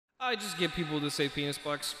I just get people to say penis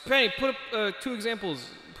box. Penny, put up 2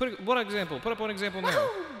 examples. One example. Put up one example now.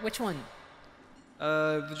 Which one?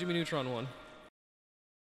 The Jimmy Neutron one.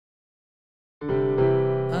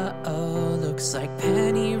 Uh-oh, looks like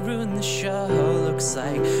Penny ruined the show. Looks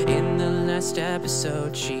like in the last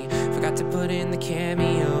episode she forgot to put in the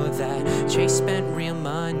cameo that Chase spent real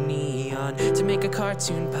money on to make a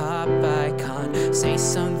cartoon pop icon. Say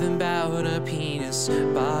something about a penis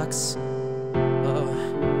box. Oh.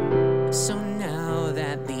 So now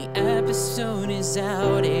that the episode is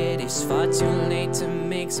out, it is far too late to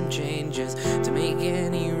make some changes, to make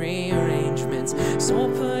any rearrangements. So I'll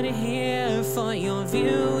put it here for your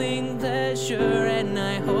viewing pleasure, and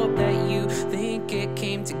I hope that you think it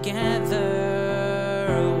came together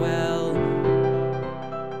well.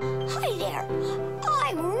 Hi there.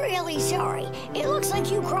 I'm really sorry. It looks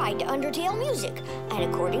like you cried to Undertale music, and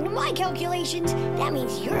according to my calculations, that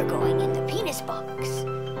means you're going in the penis box.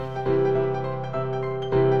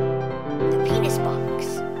 The penis box.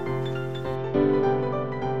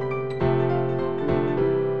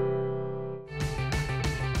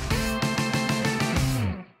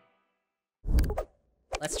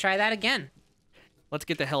 Let's try that again. Let's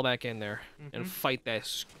get the hell back in there and fight that.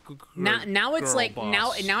 Now it's like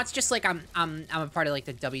boss. now it's just like I'm a part of like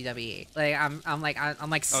the WWE. Like I'm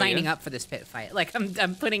like signing up for this pit fight. Like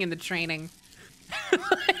I'm putting in the training.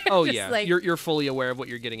 Oh yeah, like, you're fully aware of what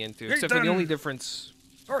you're getting into. Except for the only difference.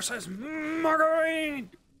 Versus Marguerite.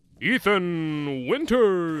 Ethan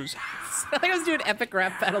Winters. I think I was doing epic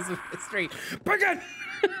rap battles of history. Begin.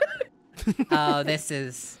 Oh, this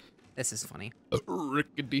is funny.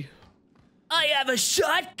 Rickety. I have a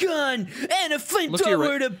shotgun and a Look to your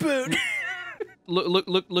flamethrower right. to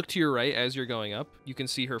boot. Look to your right as you're going up. You can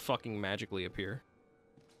see her fucking magically appear.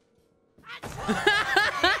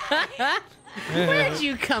 Where'd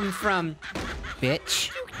you come from,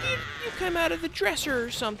 bitch? You come out of the dresser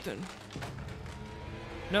or something.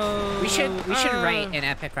 No. We should write an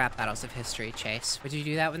epic rap battles of history, Chase. Would you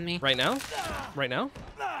do that with me? Right now? Right now?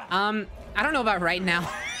 I don't know about right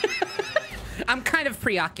now. I'm kind of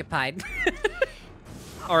preoccupied.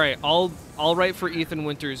 All right, I'll write for Ethan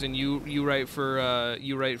Winters and you write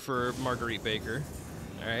for Marguerite Baker.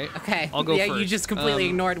 All right. Okay. I'll go yeah, first. you just completely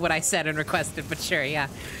ignored what I said and requested, but sure, yeah.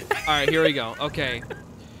 All right, here we go. Okay.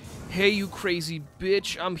 Hey, you crazy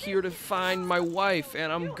bitch! I'm here to find my wife,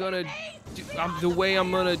 and the way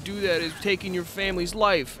I'm gonna do that is taking your family's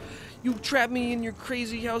life. You trapped me in your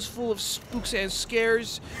crazy house full of spooks and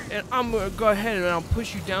scares, and I'm gonna go ahead and I'll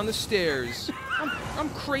push you down the stairs. I'm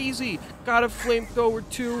crazy. Got a flamethrower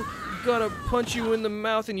too. Gonna punch you in the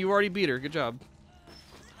mouth, and you already beat her. Good job.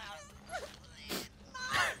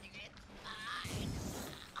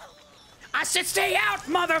 I said stay out,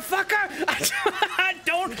 motherfucker! I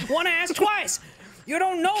don't want to ask twice. You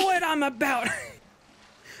don't know what I'm about.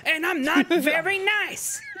 And I'm not very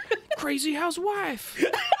nice. Crazy housewife.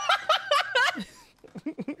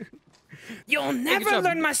 You'll never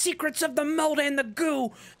learn my secrets of the mold and the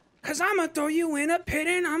goo, cause I'ma throw you in a pit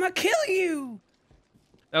and I'ma kill you.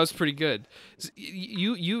 That was pretty good.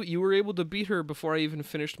 You were able to beat her before I even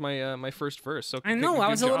finished my my first verse. So I know, good I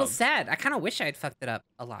was a little job. sad. I kind of wish I had fucked it up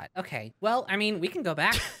a lot. Okay, well, I mean, we can go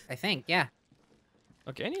back, I think, yeah.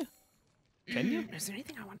 Oh, can you? Can you? Is there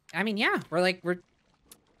anything I want? I mean, yeah, we're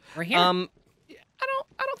here. I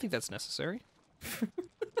don't think that's necessary.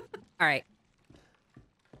 All right.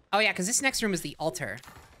 Oh yeah, because this next room is the altar,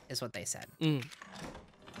 is what they said.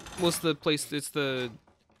 What's the place? It's the.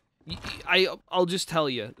 I'll just tell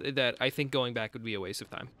you that I think going back would be a waste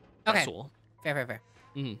of time. Okay. That's all. Fair.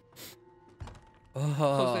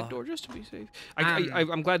 Close that door just to be safe.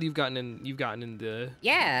 I'm glad you've gotten in. You've gotten in the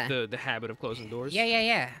the habit of closing doors.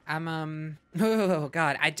 Yeah. I'm Oh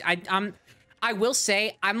God, I will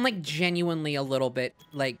say I'm like genuinely a little bit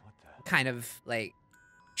like kind of like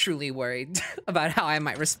truly worried about how I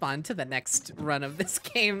might respond to the next run of this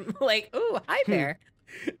game. Like, ooh, hi there.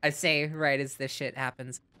 I say right as this shit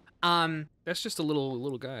happens. That's just a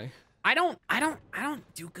little guy. I don't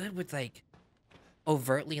do good with like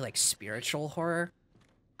overtly like spiritual horror.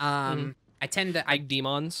 I tend to like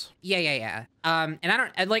demons. Yeah. And I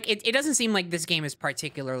don't it doesn't seem like this game is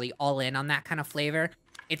particularly all in on that kind of flavor.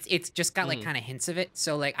 It's just got like kind of hints of it.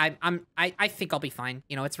 So like I think I'll be fine.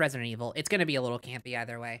 You know, it's Resident Evil. It's gonna be a little campy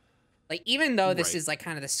either way. Like even though this is like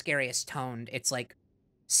kind of the scariest toned, it's like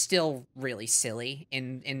still really silly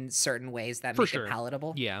in certain ways that make it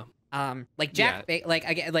palatable. Yeah. Like Jack,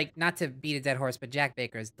 like not to beat a dead horse, but Jack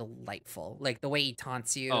Baker is delightful. Like the way he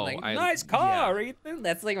taunts you. Oh, like, Nice car, Ethan.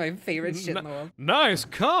 That's like my favorite shit in the world. Nice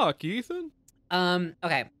cock, Ethan.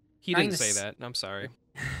 Okay. He didn't say that. I'm sorry.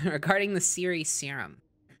 Regarding the Siri serum,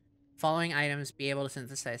 Following items be able to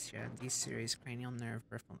synthesize serum. These series cranial nerve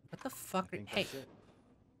peripheral. What the fuck? Hey,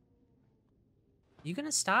 you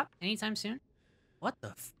gonna stop anytime soon? What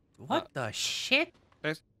the? What the shit?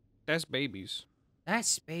 That's babies.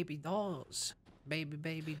 That's baby dolls.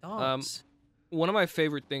 Baby dolls. One of my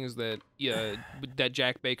favorite things that that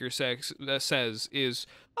Jack Baker says is,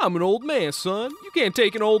 "I'm an old man, son. You can't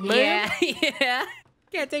take an old man." Yeah.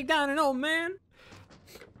 Can't take down an old man.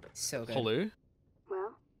 So good. Hello.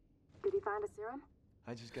 Well, did you find a serum?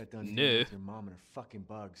 I just got done No. dealing with your mom and her fucking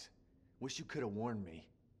bugs. Wish you could have warned me.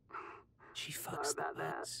 She fucks the about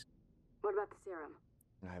that. bugs. What about the serum?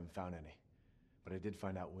 I haven't found any, but I did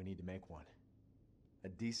find out we need to make one. A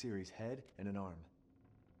D-series head and an arm.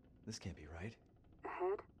 This can't be right. A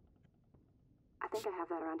head? I think I have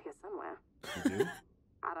that around here somewhere. You do?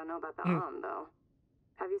 I don't know about the arm, though.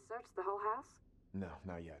 Have you searched the whole house? No,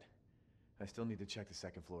 not yet. I still need to check the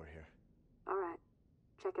second floor here. All right.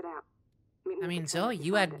 Check it out. Meet me I at mean, the Zoe, clinic if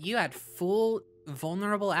you find had it. you had full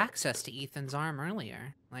vulnerable access to Ethan's arm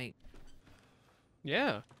earlier. Like,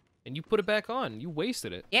 Yeah, and you put it back on. You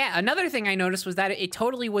wasted it. yeah. Another thing I noticed was that it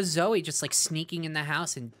totally was Zoe just like sneaking in the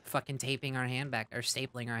house and fucking taping our hand back or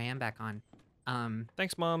stapling our hand back on.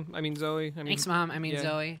 Thanks, Mom. I mean, Zoe. Thanks, Mom. I mean, yeah.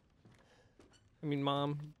 Zoe. I mean,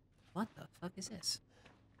 Mom. What the fuck is this?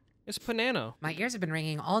 It's Panano. My ears have been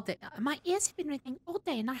ringing all day. My ears have been ringing all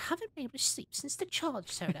day, and I haven't been able to sleep since the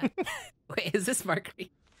charge soda. Wait, is this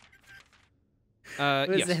Marguerite? What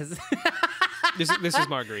is Yes. this? This is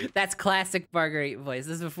Marguerite. That's classic Marguerite voice.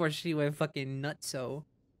 This is before she went fucking nutso.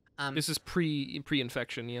 This is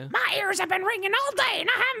pre-infection, yeah. My ears have been ringing all day, and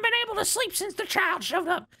I haven't been able to sleep since the child showed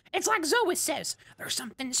up. It's like Zoe says, there's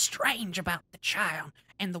something strange about the child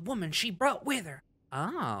and the woman she brought with her.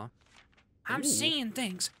 Oh. I'm Ooh. seeing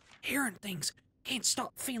things, hearing things, can't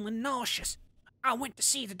stop feeling nauseous. I went to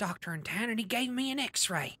see the doctor in town, and he gave me an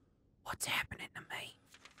x-ray. What's happening to me?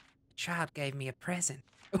 The child gave me a present.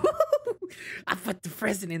 I put the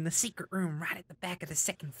present in the secret room right at the back of the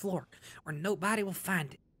second floor, where nobody will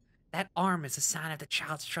find it. That arm is a sign of the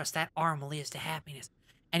child's trust. That arm leads to happiness.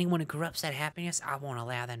 Anyone who corrupts that happiness, I won't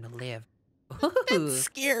allow them to live. That's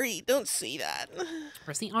scary. Don't say that.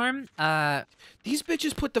 Where's the arm? These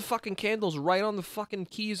bitches put the fucking candles right on the fucking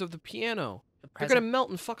keys of the piano. The They're gonna present- melt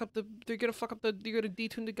and fuck up the. They're gonna fuck up the. They're gonna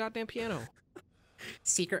detune the goddamn piano.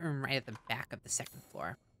 Secret room right at the back of the second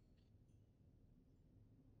floor.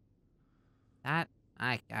 That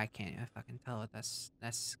I can't even fucking tell what that's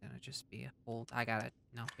gonna just be a whole. We gotta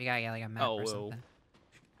get like a map Oh, or well. something.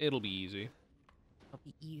 It'll be easy. It'll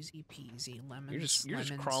be easy peasy lemons. You're just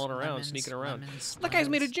lemons, crawling around, lemons, sneaking around. lemons, That guy's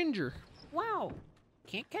made of lemons. ginger. Wow,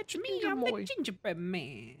 can't catch me. Ginger I'm boy. the gingerbread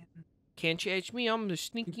man. Can't catch me. I'm the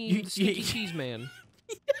sneaky You- sneaky cheese man.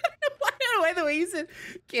 I don't know why the way you said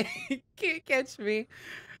can't catch me.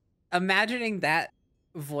 Imagining that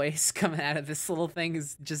voice coming out of this little thing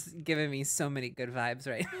is just giving me so many good vibes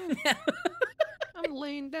right now. I'm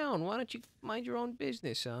laying down. Why don't you mind your own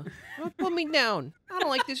business, huh? Don't put me down. I don't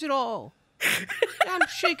like this at all. I'm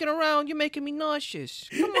shaking around. You're making me nauseous.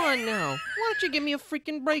 Come on now. Why don't you give me a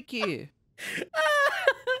freaking break here?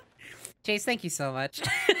 Chase, thank you so much.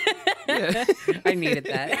 Yeah. I needed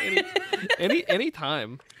that. Any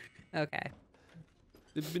time. Okay.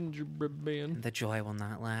 The gingerbread man. The joy will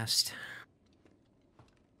not last.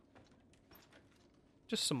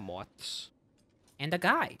 Just some moths. And a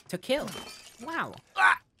guy to kill. Wow.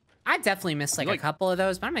 I definitely missed like, Like- a couple of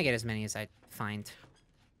those, but I'm gonna get as many as I find.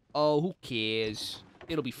 Oh, who cares?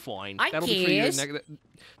 It'll be fine. I That'll be for your cares.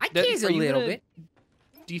 that- cares a are you little gonna- bit.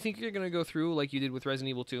 Do you think you're gonna go through like you did with Resident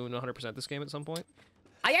Evil 2 and 100% this game at some point?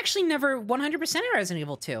 I actually never 100% Resident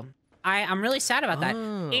Evil 2. I'm really sad about that.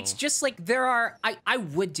 It's Oh. just like I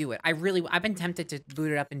would do it. I've been tempted to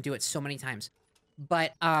boot it up and do it so many times.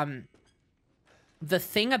 But the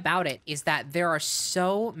thing about it is that there are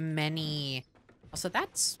so many. Also,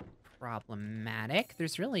 that's problematic.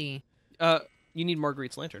 There's really. You need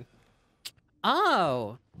Marguerite's lantern.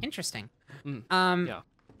 Oh, interesting. Yeah.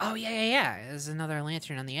 Oh yeah. There's another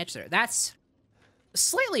lantern on the edge there. That's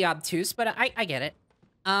slightly obtuse, but I get it.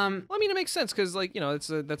 Well, I mean, it makes sense because, like, you know,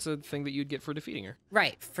 that's a thing that you'd get for defeating her.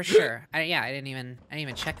 Right, for sure. I didn't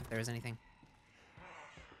even check if there was anything.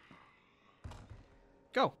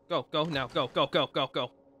 Go now,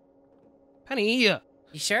 go. Penny, You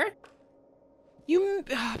sure?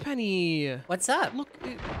 Penny, What's up? look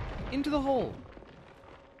into the hole.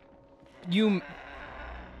 You.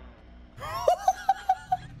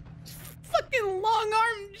 Fucking long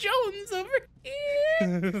arm Jones over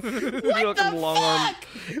here. What the long-armed,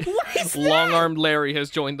 What is long-armed Larry has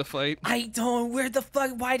joined the fight. I don't. Where the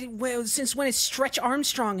fuck? Since when is Stretch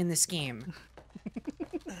Armstrong in this game?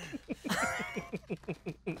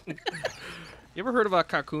 You ever heard of a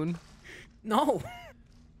cocoon? No.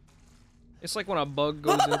 It's like when a bug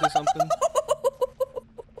goes into something.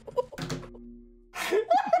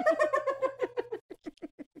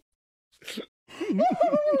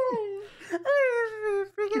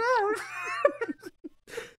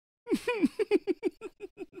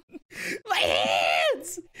 My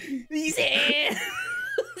hands! These hands!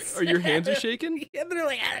 Are your hands are shaking? Yeah, they're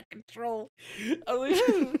like out of control. I'm like,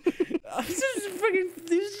 I'm just fucking,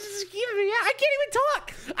 this is giving me out. I can't even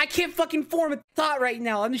talk. I can't fucking form a thought right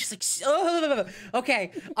now. I'm just like,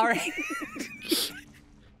 okay, all right.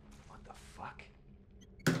 What the fuck?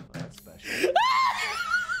 Oh, that's special.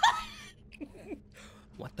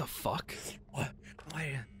 What the fuck? What?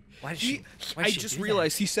 Why did she? Why I did she just do that?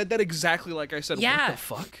 realized he said that exactly like I said. Yeah. What the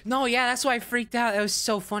fuck? No, yeah, that's why I freaked out. That was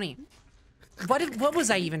so funny. What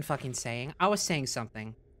was I even fucking saying? I was saying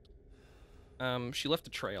something. She left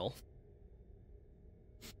a trail.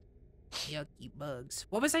 Yucky bugs.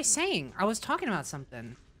 What was I saying? I was talking about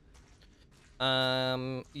something.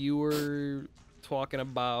 You were talking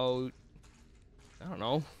about, I don't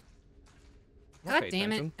know. God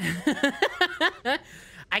damn it.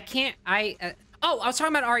 I can't, oh, I was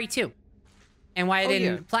talking about RE2 and why I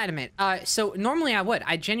didn't platinum it. So normally I would.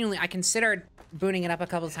 I considered booting it up a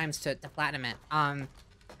couple of times to platinum it. And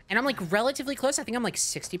I'm like relatively close. I think I'm like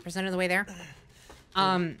 60% of the way there.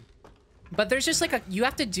 But there's just like you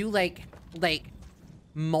have to do like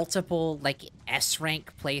multiple like S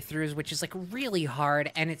rank playthroughs, which is like really hard.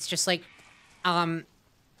 And it's just like, I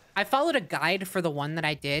followed a guide for the one that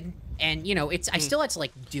I did, and you know, I still had to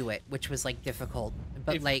like do it, which was like difficult.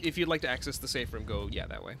 But if you'd like to access the safe room, go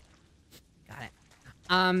that way. Got it.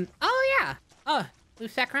 Oh yeah. Oh, blue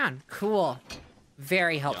sack round. Cool.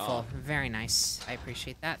 Very helpful. Yeah. Very nice. I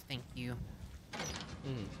appreciate that. Thank you.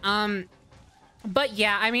 But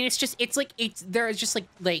yeah, I mean, there's just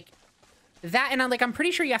like that, and I'm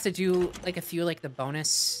pretty sure you have to do like a few like the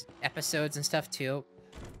bonus episodes and stuff too,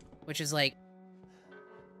 which is like,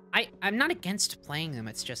 I'm not against playing them.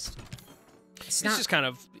 It's just it's just kind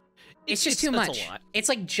of it's just too much. A lot. It's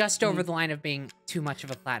like just over the line of being too much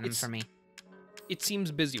of a platinum for me. It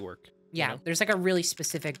seems busy work. Yeah, you know? There's like a really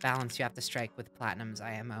specific balance you have to strike with Platinum's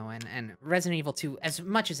IMO, and Resident Evil 2, as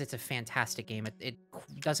much as it's a fantastic game, it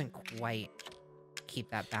doesn't quite keep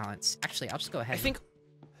that balance. Actually, I'll just go ahead. I think,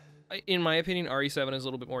 in my opinion, RE7 is a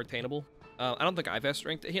little bit more attainable. I don't think I've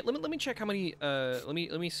S-ranked it. Here, let me check how many. Let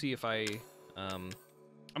me see if I. I'm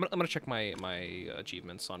gonna check my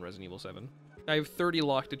achievements on Resident Evil 7. I have 30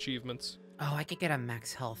 locked achievements. Oh, I could get a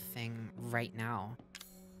max health thing right now.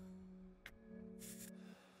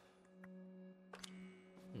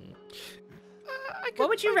 What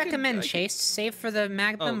would you recommend, Chase? Save for the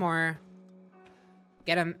Magnum or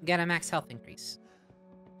get a max health increase?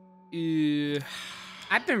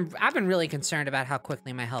 I've been really concerned about how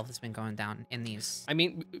quickly my health has been going down in these. I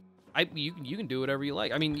mean, you can do whatever you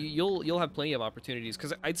like. I mean, you'll have plenty of opportunities,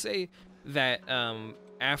 because I'd say that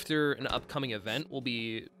after an upcoming event, we'll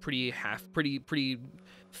be pretty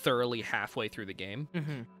thoroughly halfway through the game.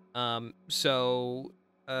 So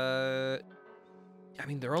I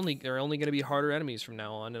mean, they're only going to be harder enemies from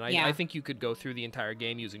now on, and I think you could go through the entire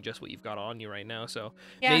game using just what you've got on you right now. So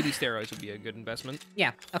maybe steroids would be a good investment.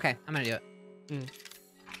 Yeah. Okay, I'm gonna do it.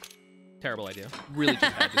 Terrible idea. Really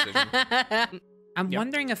just bad decision. I'm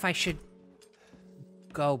wondering if I should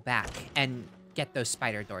go back and get those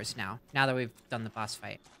spider doors now that we've done the boss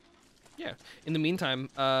fight. Yeah. In the meantime,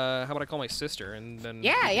 how about I call my sister and then...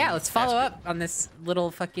 Yeah, let's follow up on this little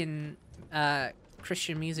fucking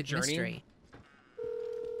Christian music journey. Mystery.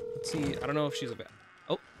 Let's see. I don't know if she's available.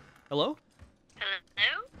 Oh, hello?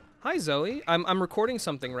 Hello? Hi, Zoe. I'm recording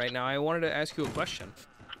something right now. I wanted to ask you a question.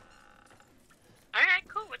 All right,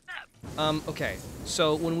 cool. What's up? Okay.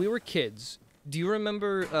 So when we were kids, do you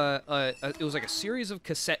remember it was like a series of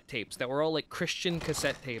cassette tapes that were all like Christian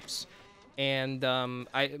cassette tapes, and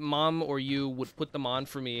Mom or you would put them on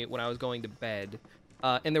for me when I was going to bed.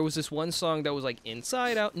 And there was this one song that was like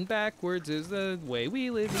 "Inside Out and Backwards is the way we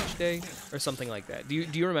live each day," or something like that. Do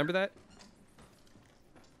you remember that?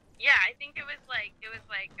 Yeah, I think it was like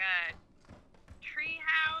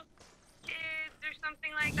Treehouse Kids or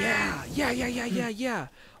something like that. Yeah.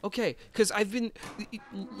 Okay, because I've been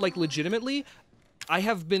like legitimately, I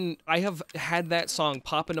have had that song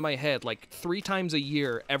pop into my head like 3 times a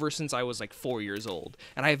year ever since I was like 4 years old,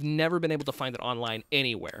 and I have never been able to find it online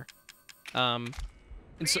anywhere. Really?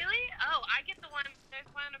 Oh, I get the one. There's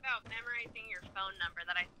one about memorizing your phone number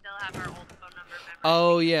that I still have our old phone number memorized.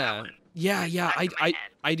 Oh yeah.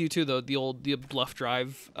 I do too though. The Bluff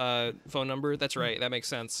Drive phone number. That's right. That makes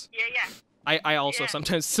sense. Yeah. I also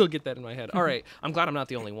sometimes still get that in my head. All right. I'm glad I'm not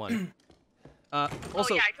the only one.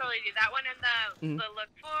 Also, oh yeah, I totally do that one and the look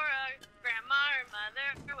for a grandma or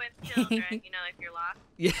mother with children. You know, if you're lost.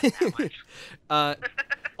 yeah.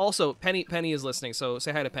 Also, Penny is listening, so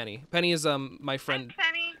say hi to Penny. Penny is my friend. Hi,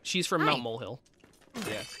 Penny. She's from Hi. Mount Molehill.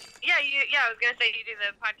 Yeah. Yeah, I was gonna say you do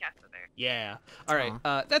the podcast with her. Yeah. All right.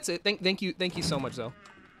 That's it. Thank you so much, though.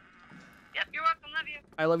 Yep, you're welcome. Love you.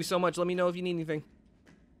 I love you so much. Let me know if you need anything.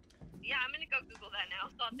 Yeah, I'm gonna go Google that now,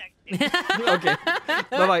 so I'll text you. Okay.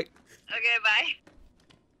 Bye bye. Okay, bye.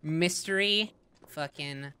 Mystery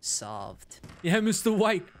fucking solved. Yeah, Mr.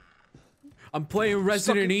 White. I'm playing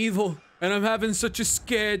Resident Evil, and I'm having such a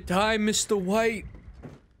scared time, Mr. White.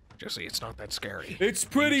 Jesse, it's not that scary. It's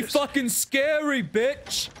pretty fucking scary,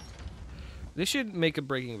 bitch. They should make a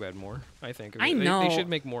Breaking Bad more. I think. I They know. should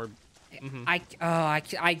make more. I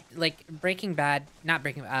like Breaking Bad, not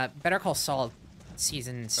Breaking Better Call Saul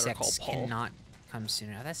season Better Call 6 Paul. cannot come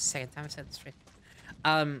sooner. That's the second time I said this straight.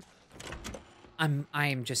 I'm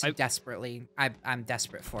just desperately I'm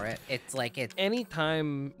desperate for it. It's like it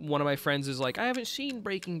Anytime one of my friends is like, I haven't seen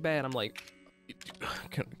Breaking Bad, I'm like,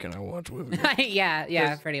 can I watch with you?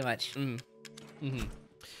 yeah, pretty much.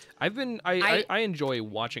 I enjoy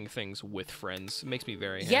watching things with friends. It makes me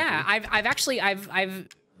very happy. Yeah, I've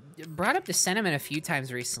brought up the sentiment a few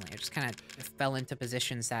times recently. I just kind of fell into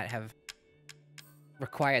positions that have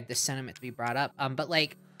required this sentiment to be brought up. But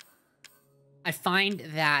like, I find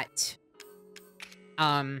that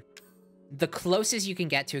the closest you can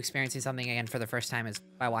get to experiencing something again for the first time is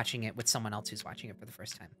by watching it with someone else who's watching it for the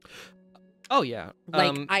first time. Oh yeah.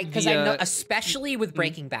 Like I know, especially with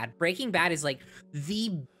Breaking Bad. Breaking Bad is like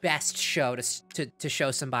the best show to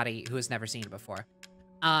show somebody who has never seen it before.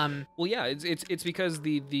 Well, yeah, it's because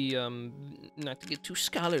the not to get too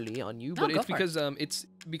scholarly on you, but it's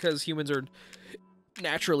because humans are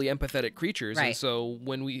naturally empathetic creatures, right. And so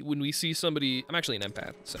when we see somebody, I'm actually an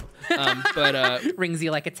empath, so but rings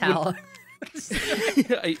you like a towel.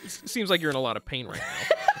 It seems like you're in a lot of pain right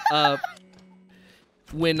now.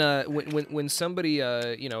 When somebody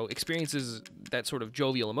experiences that sort of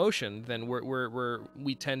jovial emotion, then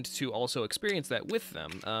we tend to also experience that with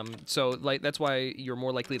them. So like that's why you're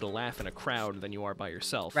more likely to laugh in a crowd than you are by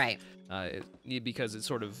yourself. Right. Because it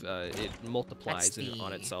sort of it multiplies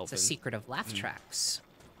on itself. It's a secret of laugh tracks.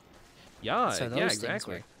 Yeah. So those yeah. things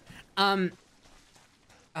Exactly. work.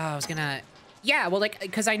 I was gonna. Yeah. Well, like,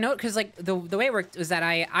 because like the way it worked was that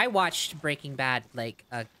I watched Breaking Bad like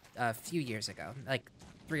a few years ago, like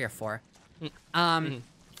 3 or 4.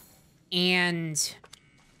 And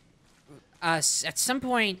at some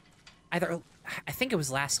point, I think it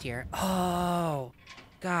was last year. Oh,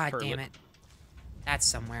 god damn it, that's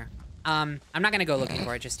somewhere. I'm not gonna go looking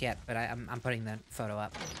for it just yet, but I'm putting the photo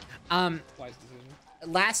up. Wise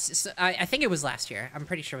decision. I think it was last year. I'm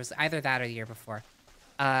pretty sure it was either that or the year before.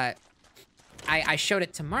 I showed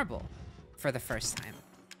it to Marble for the first time,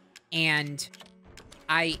 and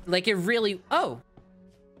I like it really. Oh,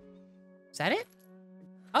 is that it?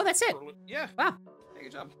 Oh, that's it. Yeah. Wow. Hey,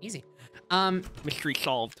 good job. Easy. Mystery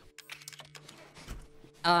solved.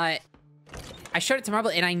 I showed it to Marble,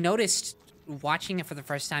 and I noticed watching it for the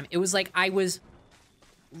first time, it was like I was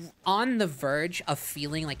on the verge of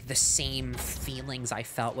feeling like the same feelings I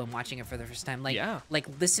felt when watching it for the first time. Like, like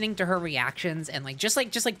listening to her reactions and like just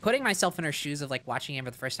putting myself in her shoes of like watching it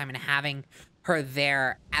for the first time and having her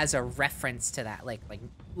there as a reference to that, like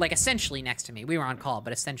essentially next to me. We were on call,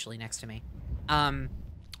 but essentially next to me.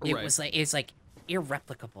 It's like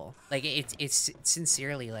irreplicable. Like it's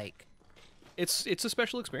sincerely like. It's a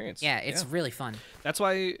special experience. Yeah, it's really fun. That's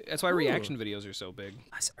why reaction videos are so big.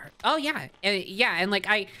 Oh yeah, and like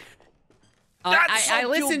I so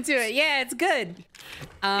listen to it. Yeah, it's good.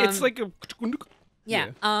 It's like a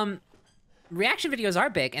reaction videos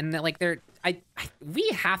are big, and like we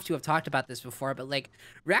have to have talked about this before, but like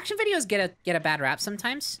reaction videos get a bad rap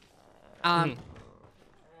sometimes. Someone's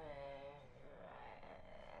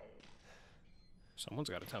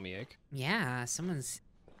got a tummy ache. Yeah, someone's.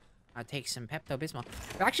 I'll take some Pepto-Bismol.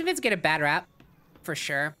 Reaction vids get a bad rap, for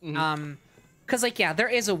sure. Cause like there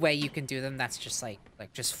is a way you can do them that's just like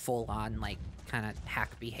just full on like kind of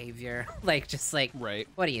hack behavior, like just like what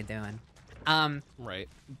are you doing? Right.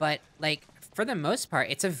 But like for the most part,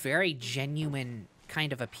 it's a very genuine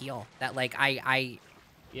kind of appeal that like I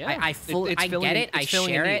get it, I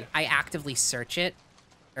share it, I actively search it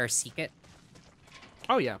or seek it.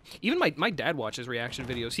 Oh yeah, even my dad watches reaction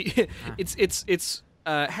videos. He it's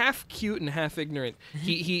half cute and half ignorant.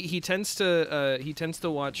 He tends to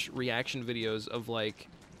watch reaction videos of like,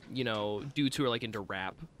 you know, dudes who are like into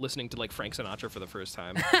rap, listening to like Frank Sinatra for the first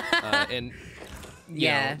time, and you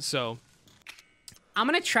know, so I'm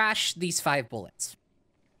gonna trash these 5 bullets.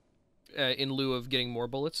 in lieu of getting more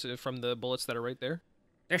bullets from the bullets that are right there?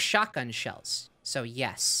 They're shotgun shells, so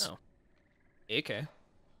yes. Oh. Okay.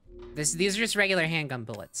 These are just regular handgun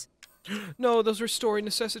bullets. No, those are story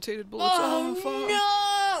necessitated bullets. Oh, fuck.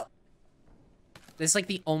 no! This is like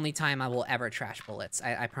the only time I will ever trash bullets.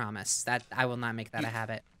 I promise. That I will not make that a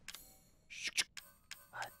habit.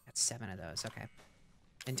 That's 7 of those. Okay.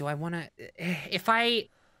 And do I want to? If I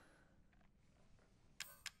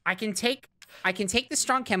can take the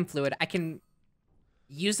strong chem fluid. I can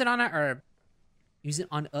use it on a herb. Use it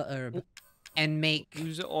on a herb, and make.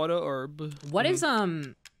 Use it on a herb. What is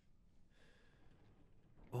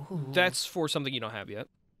Ooh. That's for something you don't have yet.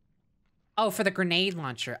 Oh, for the grenade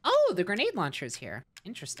launcher. Oh, the grenade launcher is here.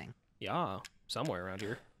 Interesting. Yeah, somewhere around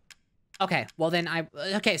here. Okay, well then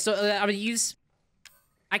okay, so I'm gonna use.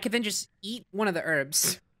 I could then just eat one of the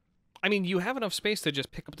herbs. I mean, you have enough space to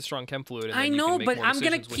just pick up the strong chem fluid. And I then you know, can make but more I'm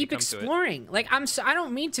gonna decisions when you keep come to it. exploring. Like I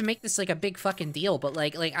don't mean to make this like a big fucking deal, but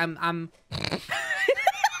like I'm.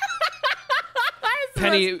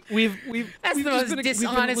 Penny, That's the most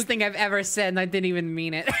dishonest thing I've ever said, and I didn't even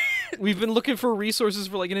mean it. We've been looking for resources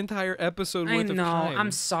for like an entire episode worth of time. I know. I'm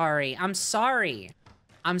sorry. I'm sorry.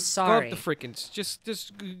 I'm Go sorry. up the frickins. Just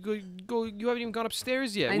go. You haven't even gone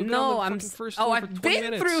upstairs yet. I We've been know. on the I'm. fucking first Oh, floor for I've 20 been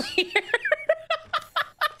minutes. through here.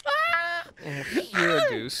 Oh, you're a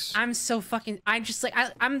goose. I'm so fucking. I'm just like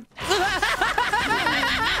I'm.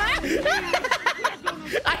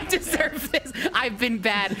 I deserve this. I've been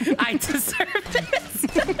bad. I deserve this.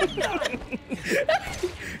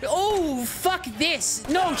 Oh, fuck this.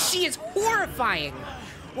 No, she is horrifying.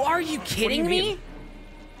 Well, are you kidding me?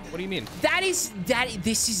 What do you mean? This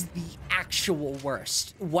is the actual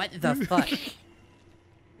worst. What the fuck?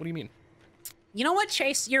 What do you mean? You know what,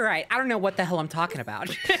 Chase? You're right. I don't know what the hell I'm talking about.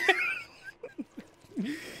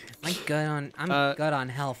 I'm good on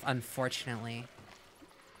health, unfortunately.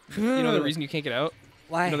 You know the reason you can't get out?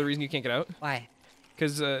 Why? You know the reason you can't get out? Why?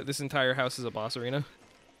 Because this entire house is a boss arena.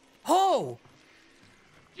 Oh!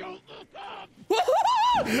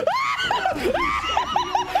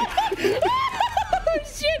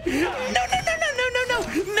 Shit!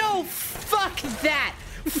 No! Fuck that!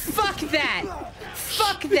 Fuck that!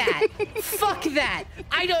 Fuck that! Fuck that!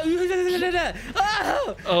 I don't.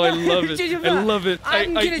 Oh, I love it. I love it.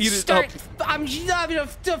 I'm I gonna eat start. it I'm gonna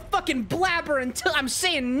fucking blabber until I'm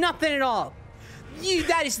saying nothing at all.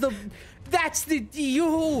 That's the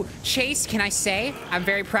you. Chase, can I say I'm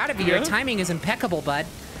very proud of you. Yeah? Your timing is impeccable, bud.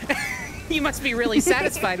 You must be really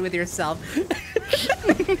satisfied with yourself.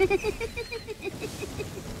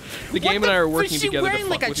 The game and I are working was she together wearing to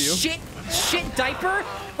fuck like a with you. shit diaper?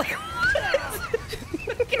 Like,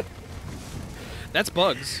 That's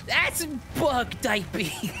Bugs. that's bug diaper.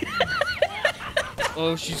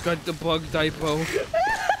 Oh, she's got the bug diaper.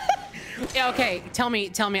 Yeah, okay, tell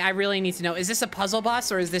me, I really need to know. Is this a puzzle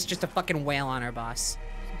boss or is this just a fucking whale on our boss?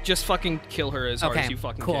 Just fucking kill her as hard Okay, as you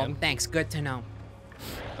fucking cool. can. Thanks, good to know.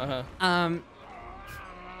 Uh-huh.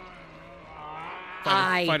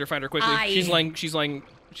 Find her quickly. She's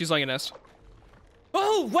laying a nest.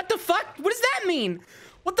 Oh, what the fuck? What does that mean?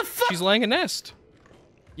 What the fuck? She's laying a nest.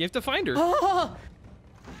 You have to find her. Oh,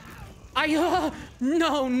 no,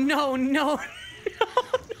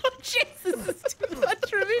 Jesus, this is too much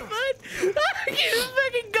for me, bud. I can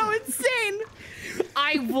fucking go insane.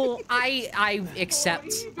 I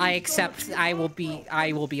accept. I will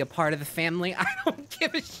be a part of the family. I don't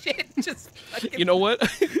give a shit. Just fucking... You know what?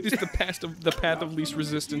 Just the path of least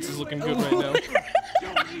resistance is looking good right now.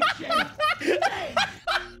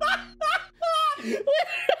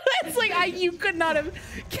 It's like you could not have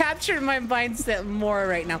captured my mindset more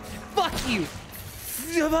right now. Fuck you.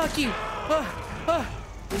 Fuck you.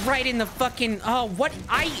 Right in the fucking, what,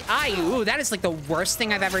 ooh, that is like the worst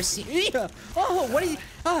thing I've ever seen. Oh, what is,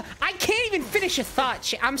 I can't even finish a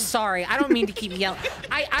thought. I'm sorry, I don't mean to keep yelling.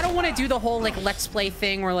 I don't want to do the whole, like, let's play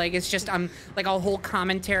thing where, like, it's just, like, a whole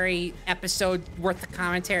commentary episode worth of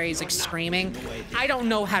commentary is, like, screaming. I don't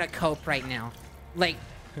know how to cope right now. Like,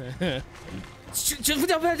 no,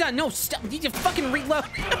 stop, need to fucking reload.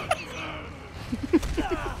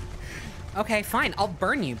 Okay, fine, I'll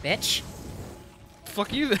burn you, bitch.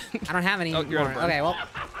 Fuck you then. I don't have any more. Okay, well.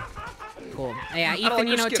 Cool. Yeah, Ethan,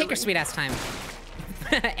 you know, take your sweet ass time.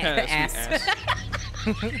 Ass.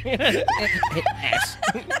 Ass.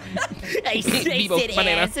 I said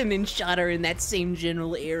ass and then shot her in that same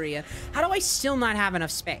general area. How do I still not have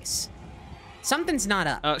enough space? Something's not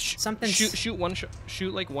up. Something's... Shoot one shotgun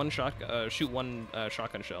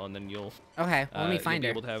shell, and then you'll. Okay, well, let me find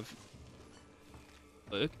her. Be able to have.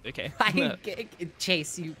 Okay.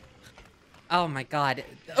 Chase, you. Oh my god.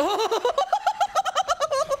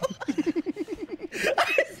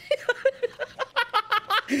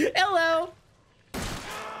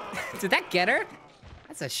 Did that get her?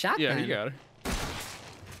 That's a shotgun. Yeah, you got her.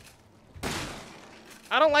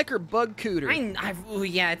 I don't like her bug cooter. Ooh,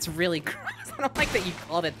 yeah, it's really gross. I don't like that you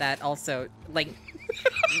called it that also. Like,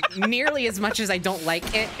 nearly as much as I don't like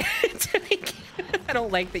it. I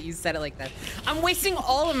don't like that you said it like that. I'm wasting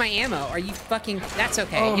all of my ammo. Are you fucking... That's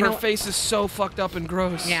okay. Oh, you her know... face is so fucked up and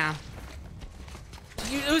gross. Yeah.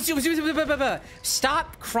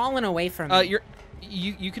 Stop crawling away from me.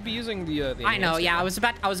 You could be using the I know, enhanced yeah. ammo.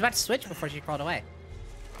 I was about to switch before she crawled away.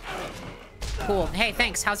 Cool. Hey,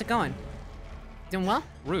 thanks. How's it going? Doing well?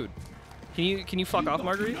 Rude. Can you fuck off,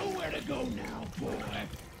 Marguerite?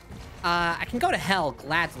 I can go to hell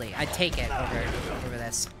gladly. I'd take it over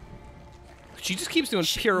this. She just keeps doing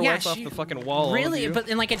pirouettes off the fucking wall. Really, but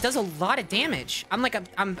and like it does a lot of damage. I'm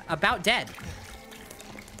about dead.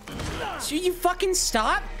 So you fucking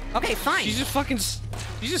stop? Okay, fine. She's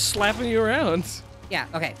just slapping you around. Yeah.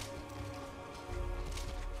 Okay.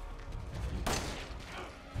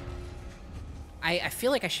 I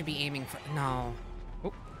feel like I should be aiming for no.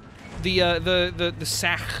 Oh. The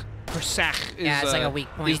sac or sac is it's like a weak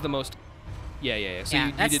point. Is the most. Yeah. So Yeah,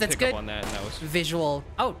 you that's did pick good. up on that, and that was Visual.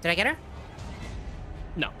 Oh, did I get her?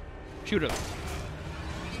 no. Shoot her.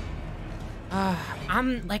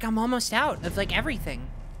 I'm almost out of like everything.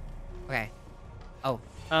 Okay. Oh.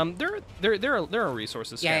 There are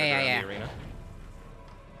resources scattered around the arena.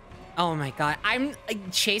 Oh my god.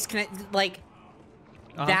 Chase, can I like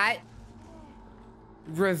that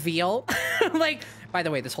reveal? Like, by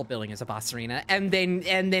the way, this whole building is a boss arena, and then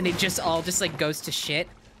it just all like goes to shit.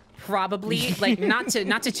 Probably like not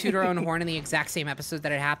to toot our own horn in the exact same episode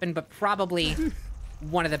that it happened, but probably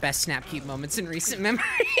one of the best SnapCube moments in recent memory.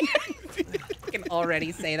 I can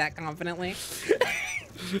already say that confidently.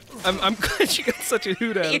 I'm glad you got such a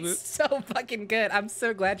hoot out of it. It's so fucking good. I'm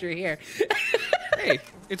so glad you're here. Hey,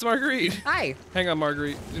 it's Marguerite. Hi. Hang on,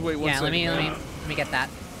 Marguerite. Wait one second. Let me get that.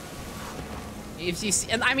 If you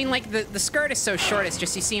see, I mean, like the skirt is so short. It's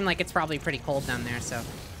just you seem like it's probably pretty cold down there. So.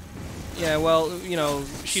 Yeah, well, you know,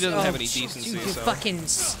 she doesn't have any decency. Dude, so. Fucking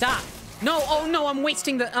stop. No, oh no, I'm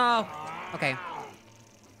wasting the. Oh. Okay.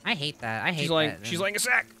 I hate that. I hate that. She's like a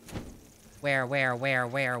sack. Where?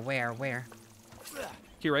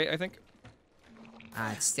 Here, right? I think.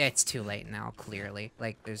 It's too late now. Clearly,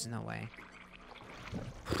 like there's no way.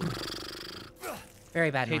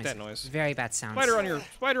 Very bad noise. Hate that noise. Very bad sounds. Spider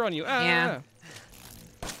on you. Ah. Yeah.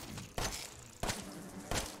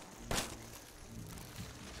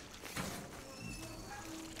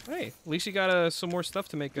 Hey, at least you got some more stuff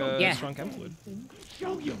to make Yeah. strong chem fluid.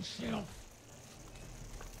 Show yourself.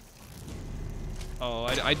 Oh,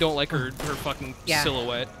 I don't like her fucking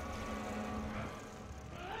silhouette.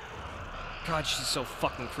 God, she's so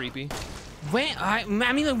fucking creepy. I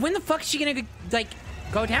mean, when the fuck is she gonna like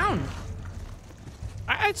go down?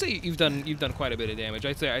 I'd say you've done quite a bit of damage.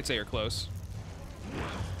 I'd say you're close.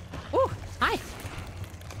 Ooh, hi.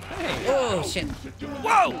 Hey. Oh shit.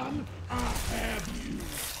 Whoa!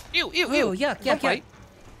 Ew, yuck.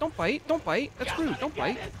 Don't bite. That's rude. Don't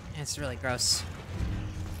bite. It's really gross.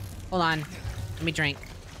 Hold on. Let me drink.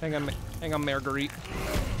 Hang on, Marguerite.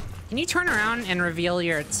 Can you turn around and reveal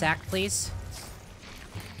your sack, please?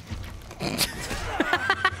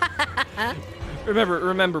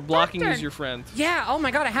 Remember, blocking is your friend. Yeah, oh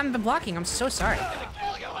my god, I haven't been blocking. I'm so sorry.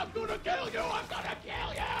 I'm gonna kill you.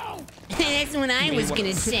 That's what I was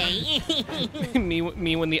gonna say. me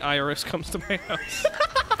when the IRS comes to my house.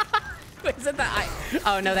 Wait, is that the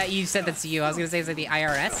Oh no, that you said that's you. I was gonna say, is it the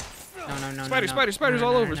IRS? No. Spiders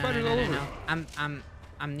all over. Spiders all over.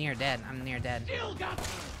 I'm near dead.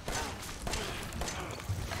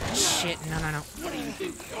 Shit, no.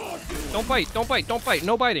 Don't bite.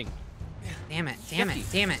 No biting. Damn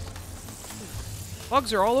it.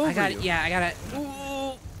 Bugs are all over I got you. it. Yeah, I got it.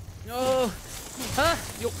 Ooh. No.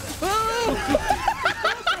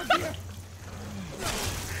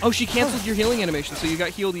 Oh, she canceled your healing animation, so you got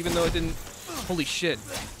healed even though it didn't. Holy shit.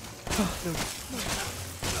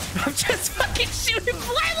 I'm just fucking shooting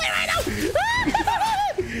blindly right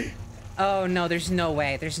now. Oh no, there's no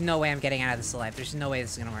way. There's no way I'm getting out of this alive. There's no way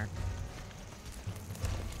this is gonna work.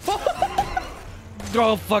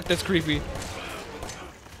 Oh fuck, that's creepy.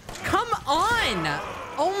 Come on!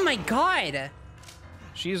 Oh my god.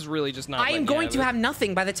 She's really just not. I am going to have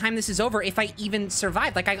nothing by the time this is over if I even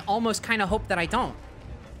survive. Like, I almost kind of hope that I don't.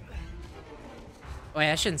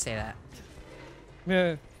 Wait, I shouldn't say that.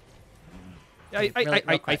 Yeah. Really,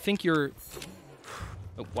 I think you're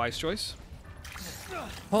a wise choice.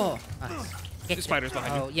 Oh. The spider's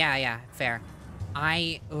behind you. Oh, yeah, fair.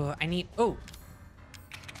 I need... Oh.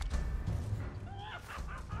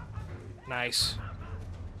 Nice.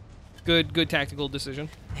 Good tactical decision.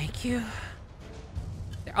 Thank you.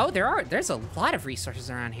 There's a lot of resources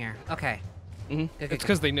around here. Okay. Mm-hmm. Good, It's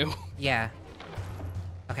because they knew. Yeah.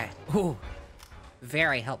 Okay. Ooh.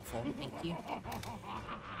 Very helpful. Thank you.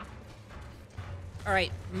 All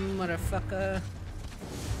right, motherfucker.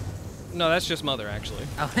 No, that's just Mother, actually.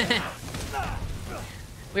 Oh.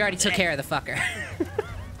 We already took care of the fucker.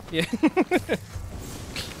 Yeah.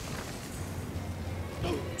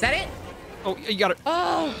 Is that it? Oh, you got it.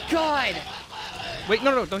 Oh God. Wait,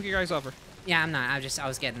 no, don't get your eyes off her. Yeah, I'm not. I was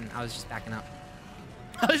just backing up.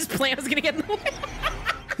 I was just playing. I was gonna get in the way.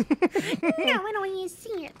 No, I don't want you to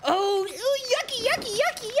see it. Oh, yucky, yucky,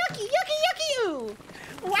 yucky, yucky, yucky, yucky. Ooh.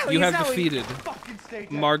 Wow, You have that was- defeated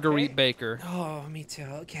Marguerite Baker. Oh, me too.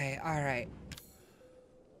 Okay, all right.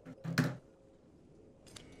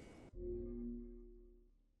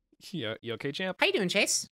 Yeah, you okay, champ? How you doing,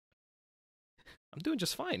 Chase? I'm doing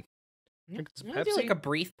just fine. You some want to do like Pepsi? a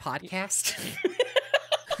brief podcast?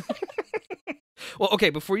 Well, okay.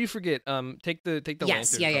 Before you forget, take the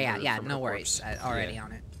Yes, lantern. yeah. from her No worries. corpse. Already Yeah.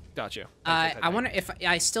 on it. Gotcha. I wonder if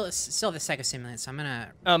I still have the Psycho Stimulant, so I'm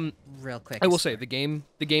gonna real quick. I will say the game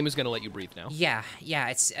is gonna let you breathe now. Yeah.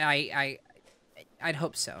 It's I'd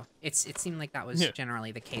hope so. It seemed like that was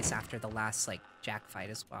generally the case after the last like Jack fight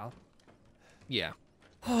as well. Yeah.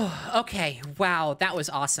 Okay. Wow, that was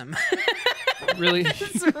awesome. Really? This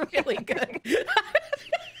is really good.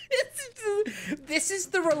 This is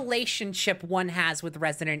the relationship one has with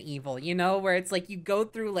Resident Evil, you know, where it's like you go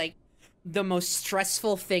through like the most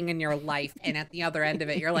stressful thing in your life, and at the other end of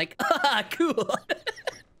it, you're like, ah, cool.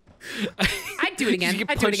 I'd do it again.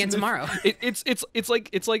 I'd do it again tomorrow. It's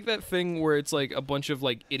like that thing where it's like a bunch of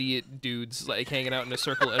like idiot dudes like hanging out in a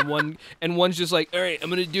circle, and one's just like, all right, I'm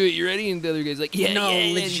gonna do it. You ready? And the other guy's like, yeah, No, yeah.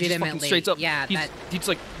 And he just fucking legitimately, straight up. yeah, He's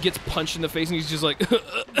like gets punched in the face, and he's just like,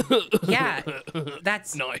 Yeah,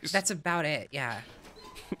 that's nice. That's about it. Yeah.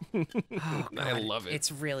 Oh, I God. love it.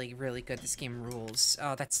 It's really, really good. This game rules.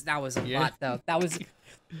 Oh, that was a Yeah. lot though. That was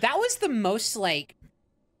the most like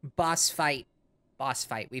boss fight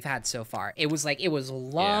we've had so far. It was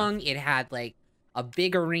long. It had like a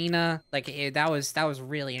big arena. Like that was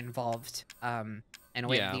really involved. In a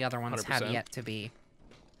way that the other ones 100%. have yet to be,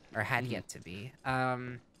 or had yet to be.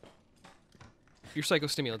 Your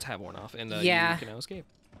psychostimulants have worn off, and Yeah. you can now escape.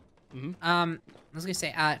 I was gonna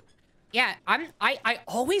say, yeah, I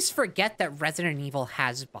always forget that Resident Evil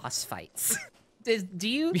has boss fights. Do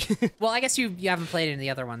you? Well, I guess you haven't played it in the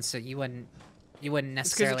other ones, so you wouldn't It's because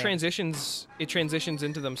necessarily. it transitions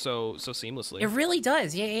into them so seamlessly. It really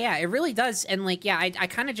does. Yeah, it really does. And like, yeah, I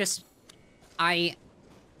kind of just,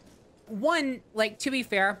 one, like, to be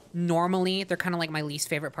fair, normally they're kind of like my least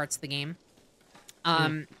favorite parts of the game.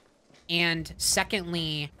 And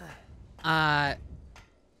secondly, I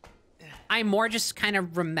more just kind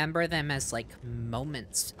of remember them as like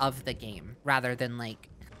moments of the game rather than like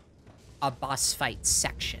a boss fight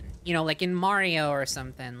section. You know, like in Mario or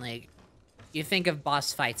something, like you think of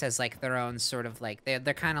boss fights as like their own sort of like they're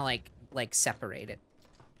kind of like separated.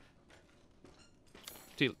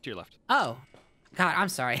 To your left. Oh, God, I'm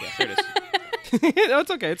sorry. Yeah, there it is. No,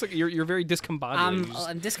 it's okay. It's okay. You're very discombobulated. You just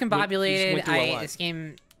I'm discombobulated. went through a lot. This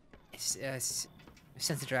game, sense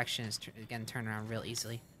of direction is again turned around real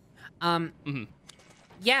easily.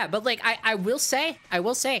 Yeah, but like I will say,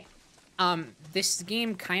 this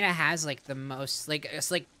game kind of has like the most like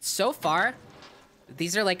it's like so far,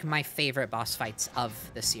 these are like my favorite boss fights of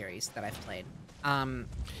the series that I've played.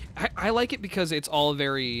 I like it because it's all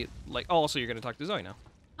very like. Oh, also, you're gonna talk to Zoe now.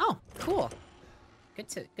 Oh, cool.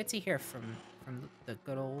 Good to hear from the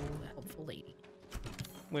good old helpful lady.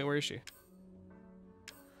 Wait, where is she?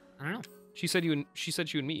 I don't know. She said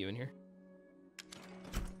she would meet you in here.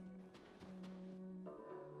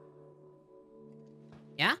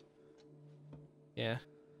 Yeah. Yeah.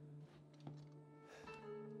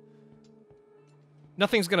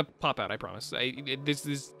 Nothing's gonna pop out, I promise.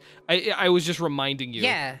 I was just reminding you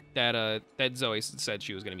Yeah. that Zoe said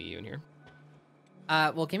she was gonna meet you in here.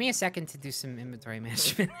 Well, give me a second to do some inventory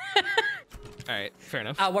management. All right, fair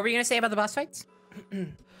enough. What were you gonna say about the boss fights?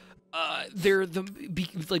 They're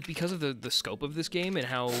because of the scope of this game and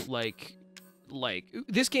how like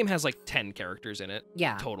this game has like 10 characters in it.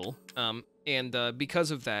 Yeah. Total. And because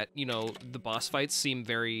of that, you know, the boss fights seem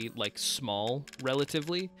very like small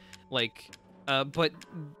relatively, like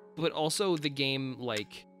but also the game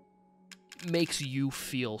like makes you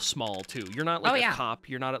feel small too. You're not like a cop.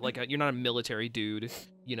 You're not you're not a military dude.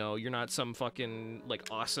 You know, you're not some fucking like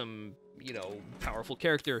awesome, you know, powerful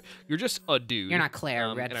character. You're just a dude. You're not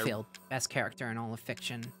Claire Redfield, best character in all of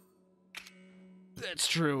fiction. That's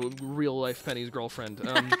true. Real life Penny's girlfriend.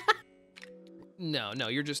 No,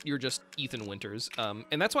 you're just Ethan Winters.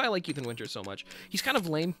 And that's why I like Ethan Winters so much. He's kind of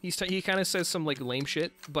lame. He kind of says some like lame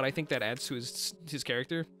shit, but I think that adds to his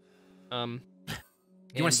character. You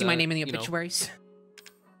want to see my name in the you know, obituaries?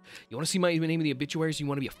 you want to see my name in the obituaries? You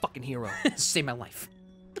want to be a fucking hero? Save my life.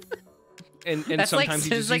 And That's sometimes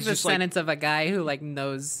like, he's like the just sentence of a guy who like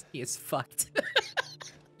knows he is fucked.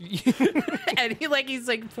 And he's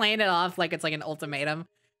like playing it off like it's like an ultimatum,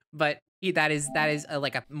 but that is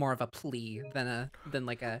like a more of a plea than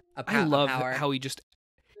like a I love power. how he just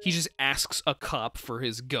asks a cop for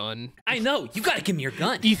his gun. I know, you gotta give me your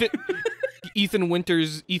gun. Ethan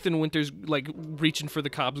Winters like reaching for the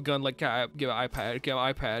cop's gun like, give an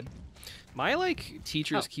iPad. My like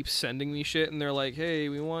teachers keep sending me shit and they're like, hey,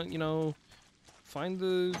 we want, find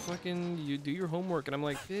the fucking, you do your homework, and I'm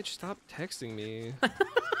like, bitch, stop texting me.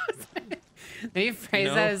 Maybe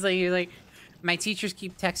phrase that as like my teachers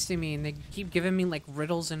keep texting me and they keep giving me like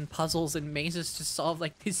riddles and puzzles and mazes to solve.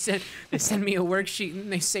 Like they send me a worksheet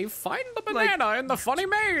and they say find the banana in the funny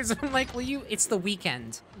maze. I'm like, well, it's the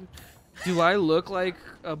weekend. Do I look like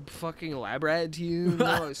a fucking lab rat to you?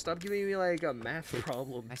 No, stop giving me like a math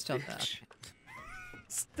problem. I still bitch.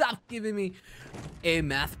 Stop giving me a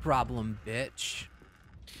math problem, bitch.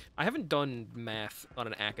 I haven't done math on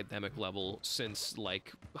an academic level since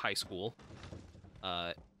like high school.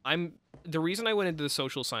 The reason I went into the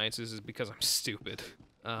social sciences is because I'm stupid.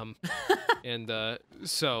 And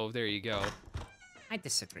so there you go. I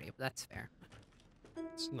disagree, but that's fair.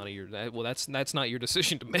 It's none of your that's not your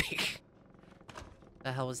decision to make.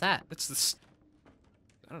 The hell was that? That's this.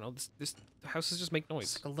 I don't know. This houses just make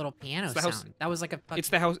noise. It's like a little piano the sound. house. That was like a. It's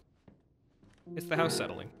the house. It's the house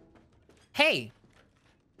settling. Hey,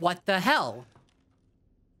 what the hell?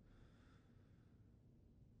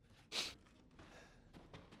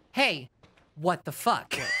 Hey, what the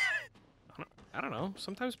fuck? I don't know.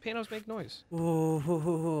 Sometimes pianos make noise.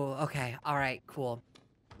 Ooh, okay. All right, cool.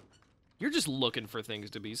 You're just looking for things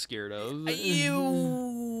to be scared of.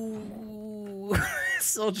 You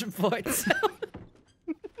Soldier Boy.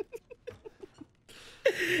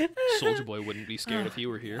 Soldier Boy wouldn't be scared if you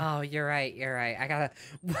were here. Oh, you're right. You're right. I got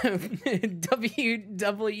a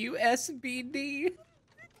WWSBD.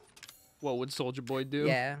 What would Soldier Boy do?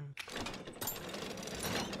 Yeah.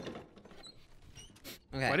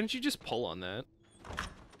 Okay. Why didn't you just pull on that?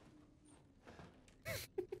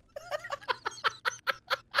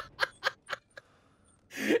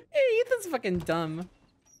 Hey, Ethan's fucking dumb.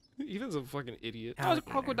 Ethan's a fucking idiot. Oh, Oh, it's a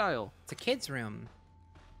crocodile. It's a kid's room.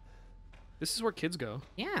 This is where kids go.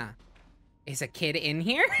 Yeah. Is a kid in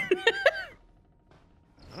here?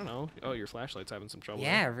 I don't know. Oh, your flashlight's having some trouble.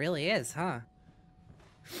 Yeah, it really is, huh?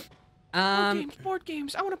 Board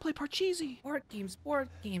games. I want to play Parcheesi. Board games. I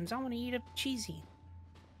want to eat a cheesy.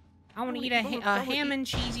 I want to eat a ham and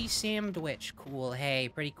cheesy sandwich. Cool. Hey,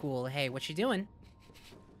 pretty cool. Hey, what you doing?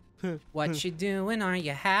 What you doing? Are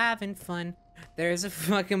you having fun? There's a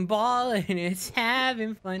fucking ball and it's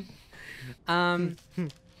having fun. Aha.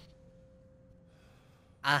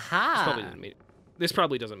 This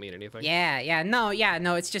probably doesn't mean anything. Yeah, no,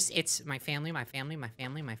 it's my family.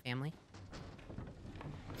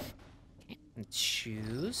 And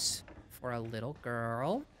shoes for a little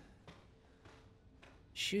girl.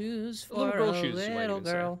 Shoes for a little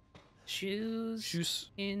girl.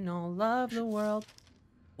 Shoes in all of the world.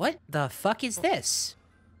 What the fuck is this?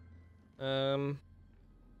 Shipwreck?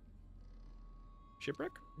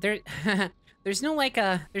 There's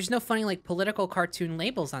no funny like political cartoon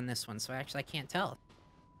labels on this one, so actually I can't tell.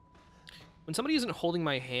 When somebody isn't holding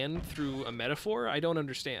my hand through a metaphor, I don't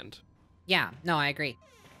understand. Yeah, no, I agree.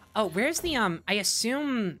 Oh, where's the I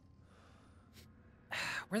assume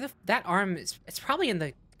where that arm is? It's probably in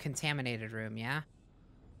the contaminated room, yeah?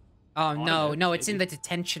 Oh, no, it's in the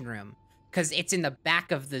detention room. Because it's in the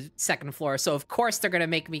back of the second floor, so of course they're gonna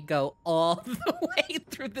make me go all the way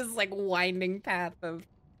through this like winding path of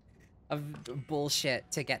bullshit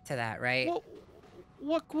to get to that, right?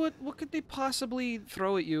 What could they possibly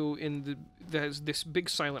throw at you in this big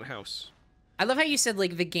silent house? I love how you said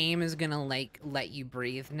like the game is gonna like let you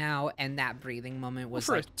breathe now, and that breathing moment was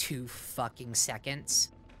like 2 fucking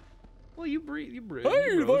seconds. Well, you breathe. You breathe.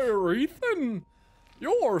 Hey there, Ethan.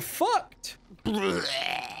 You're fucked. You just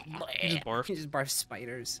barfed. He just barfed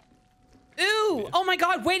spiders. Ooh! Yeah. Oh my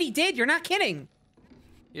god, wait, he did! You're not kidding!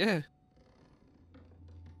 Yeah.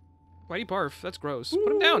 Why'd he barf? That's gross. Ooh.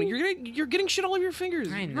 Put him down. You're getting shit all over your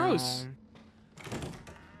fingers. I know. Gross.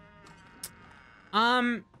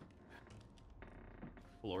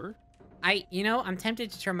 Floor? I'm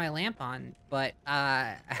tempted to turn my lamp on, but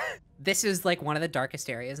this is like one of the darkest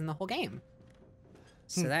areas in the whole game.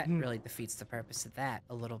 So that really defeats the purpose of that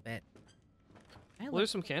a little bit. Well,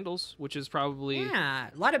 there's some candles, which is probably... Yeah,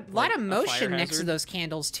 a lot of a motion fire next to hazard. those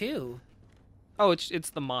candles too. Oh, it's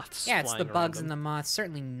the moths. Yeah, it's the flying bugs around and the moths.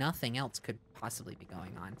 Certainly nothing else could possibly be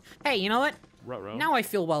going on. Hey, you know what? Ruh-roh. Now I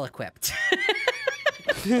feel well equipped.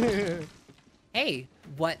 Hey,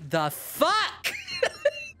 what the fuck?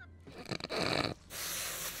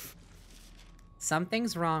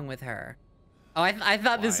 Something's wrong with her. Oh, I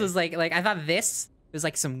thought this Why? was like I thought this was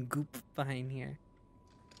like some goop behind here.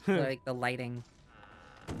 Like the lighting.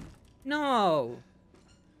 No.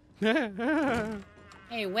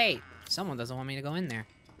 Hey, wait. Someone doesn't want me to go in there.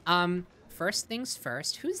 First things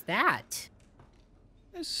first. Who's that?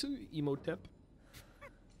 That's Emotep.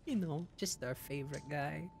 You know, just our favorite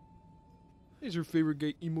guy. Is your favorite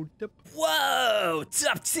guy Emotep? Whoa!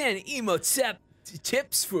 Top 10 Emotep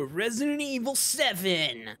tips for Resident Evil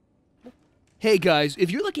 7. Hey guys,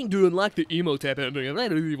 if you're looking to unlock the Emotep ending of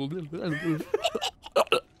Resident Evil...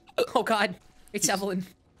 Oh god, it's Evelyn.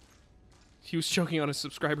 He was choking on his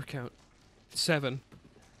subscriber count. 7.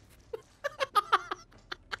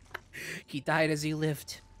 He died as he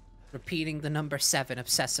lived, repeating the number 7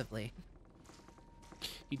 obsessively.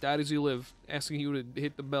 He died as he lived, asking you to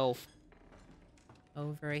hit the bell.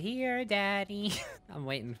 Over here, daddy. I'm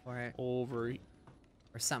waiting for it. Over.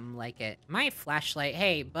 Or something like it. My flashlight.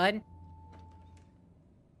 Hey, bud.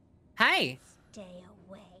 Hi. Stay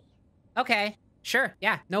away. Okay. Sure.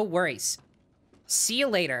 Yeah, no worries. See you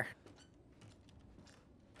later.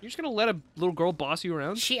 You're just gonna let a little girl boss you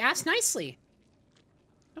around? She asked nicely.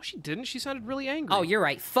 No, she didn't. She sounded really angry. Oh, you're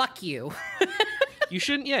right. Fuck you. You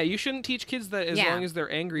shouldn't. Yeah, you shouldn't teach kids that as Yeah. long as they're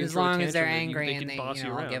angry. As and throw a long as they're tantrum, angry they and can they, boss you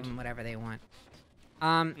know, around. I'll give them whatever they want.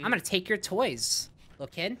 I'm gonna take your toys, little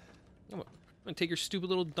kid. I'm gonna take your stupid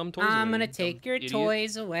little dumb toys. I'm away, gonna you take dumb your idiot.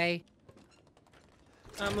 toys away.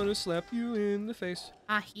 I'm gonna slap you in the face.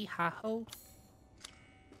 Ah hee ha ho.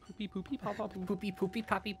 Poopy poopy pop pop. Poopy poopy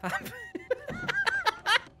poppy pop.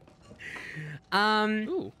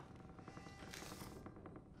 Ooh.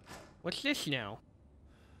 What's this now?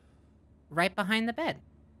 Right behind the bed.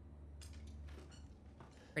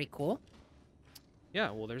 Pretty cool.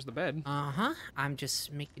 Yeah, well, there's the bed. Uh-huh. I'm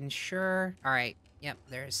just making sure. All right. Yep,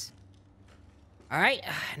 there's... All right.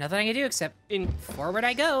 Nothing I can do except forward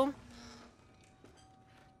I go.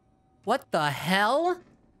 What the hell?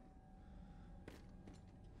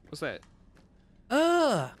 What's that?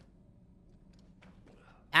 Ugh.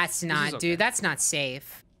 That's not, okay. dude. That's not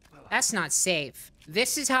safe. That's not safe.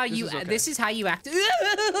 This is how you. is okay. This is how you act.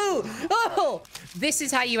 Oh! This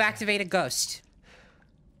is how you activate a ghost.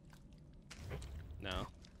 No.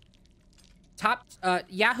 Top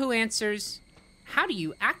Yahoo answers. How do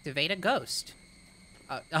you activate a ghost?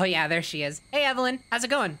 Oh yeah, there she is. Hey Evelyn, how's it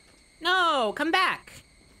going? No, come back.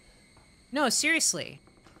 No, seriously.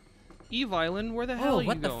 Evelyn, where the hell are you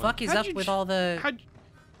what the going? fuck is up with all the?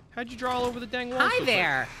 How'd you draw all over the dang wall? Hi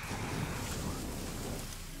there.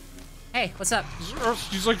 Hey, what's up?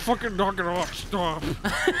 She's like fucking knocking off. Stop.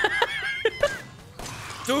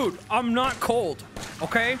 Dude, I'm not cold,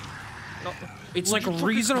 okay? It's like Would you fucking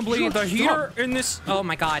reasonably shut the up? heater in this. Oh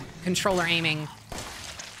my god, controller aiming.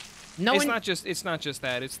 No It's one. not just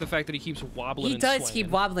that. It's the fact that he keeps wobbling. He and does swinging. keep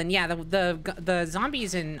wobbling. Yeah, the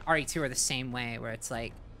zombies in RE2 are the same way, where it's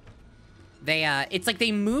like they it's like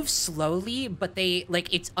they move slowly, but they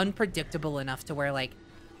like it's unpredictable enough to where like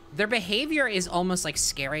their behavior is almost like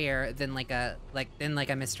scarier than like a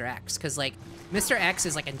Mr. X, because like Mr. X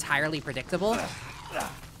is like entirely predictable.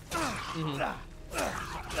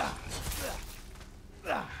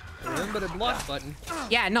 Remember the block button.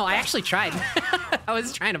 Yeah, no, I actually tried. I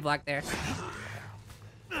was trying to block there.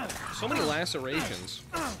 So many lacerations.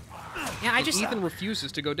 Yeah, I just Ethan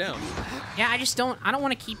refuses to go down. yeah, I don't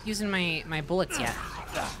want to keep using my bullets yet.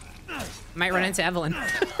 Might run into Evelyn.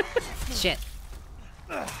 Shit.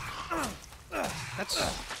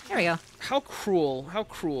 That's There we go. how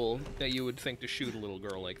cruel that you would think to shoot a little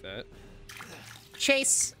girl like that.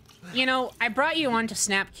 Chase, you know, I brought you onto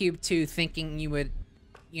SnapCube too, thinking you would,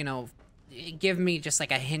 you know, give me just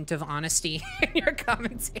like a hint of honesty in your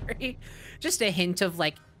commentary, just a hint of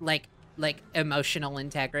like emotional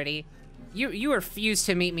integrity. You refuse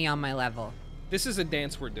to meet me on my level. This is a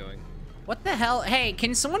dance we're doing. What the hell? Hey,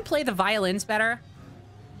 can someone play the violins better?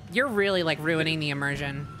 You're really like ruining the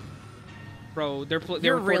immersion. Bro, they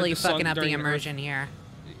You're recorded really this song fucking up the during an immersion here.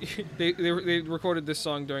 they recorded this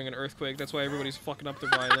song during an earthquake. That's why everybody's fucking up their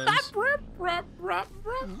violins.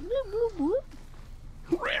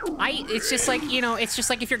 It's just like, you know, it's just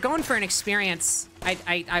like if you're going for an experience,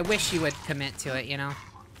 I wish you would commit to it, you know,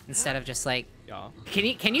 instead of just like, Yeah.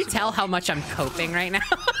 can you tell how much I'm coping right now?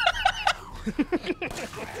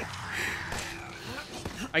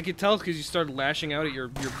 I could tell because you started lashing out at your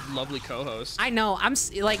lovely co-host. I know.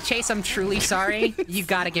 Like Chase. I'm truly sorry. You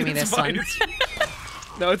gotta give me this one.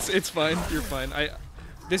 No, it's fine. You're fine.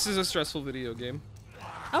 This is a stressful video game.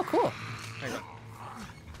 Oh, cool. Hang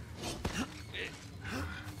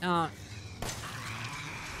on.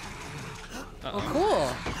 Oh, cool.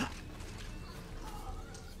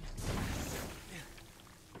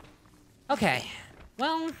 Okay.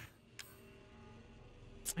 Well,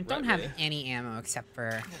 I don't have any ammo except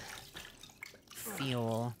for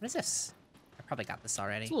fuel. What is this? I probably got this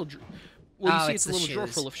already. It's a little. Well, you see, it's it's a little drawer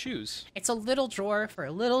shoes. full of shoes. It's a little drawer for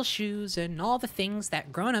little shoes and all the things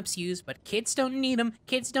that grown-ups use, but kids don't need them.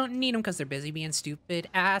 Kids don't need them because they're busy being stupid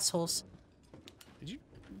assholes. Did you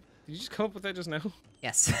just come up with that just now?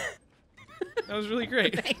 Yes. That was really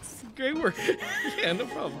great. Thanks. Great work. Yeah, no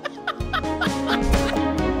problem.